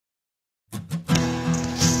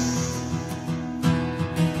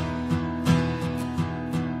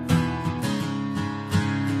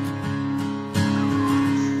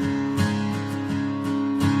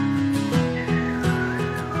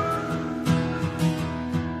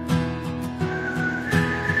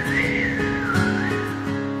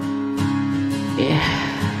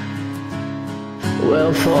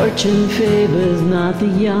Well, fortune favors not the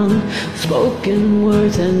young, spoken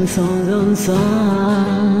words and songs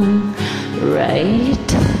unsung,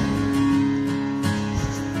 right?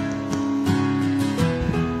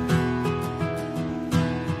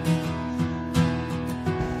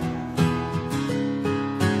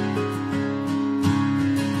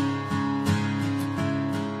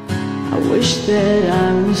 I wish that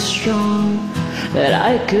I was strong, that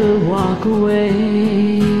I could walk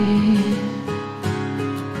away.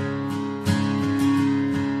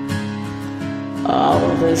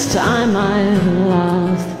 All this time I've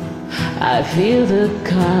lost, I feel the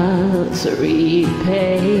cost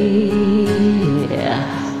repay.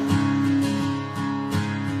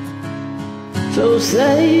 So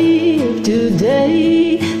save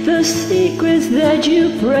today the secrets that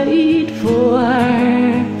you prayed for,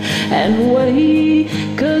 and wait,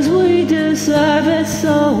 'cause we deserve it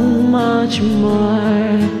so much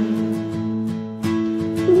more.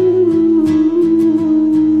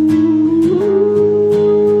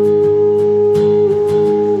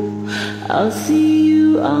 I'll see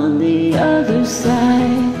you on the other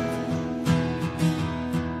side.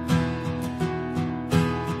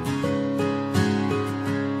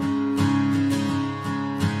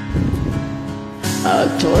 A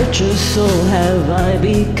tortured soul have I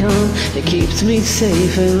become. It keeps me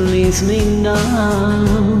safe and leaves me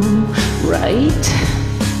numb, right?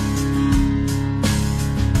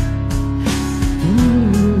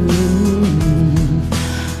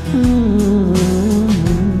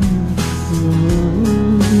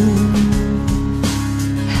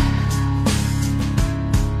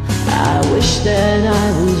 I wish that I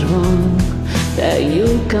was wrong, that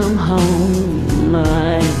you'd come home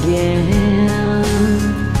again.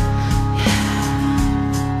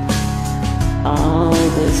 All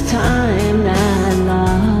this time that I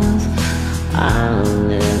lost, I'll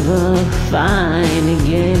never find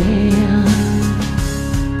again.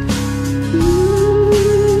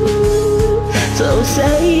 So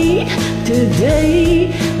say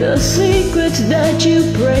today the secrets that you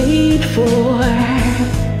prayed for,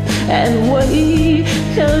 and wait,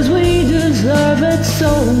 'cause we deserve it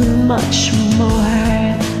so much more.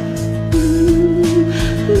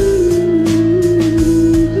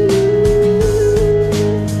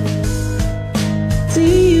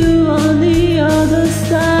 See you on the other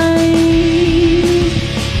side.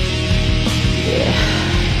 Yeah.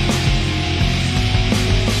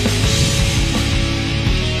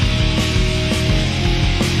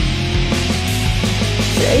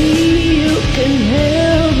 Say you can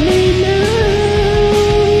help me now.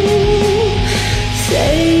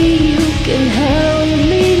 Say you can help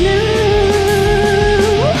me now.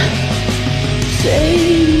 Say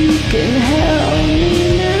you can help me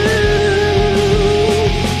now.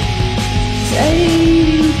 Say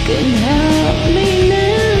you can help me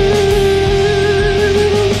now.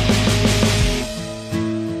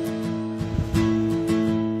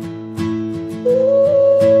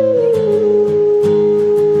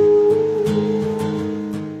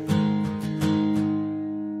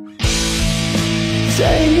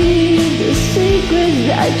 Say the secrets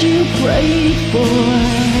that you prayed for.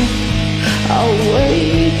 I'll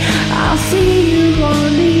wait, I'll see you on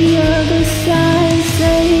the other side.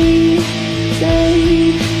 Say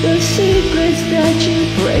the secrets that you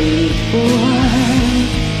prayed for,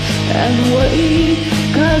 and wait,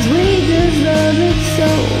 'cause we deserve it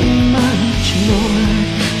so much more.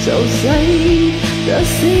 So say the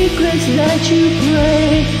secrets that you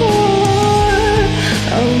prayed for.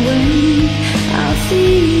 I'll wait.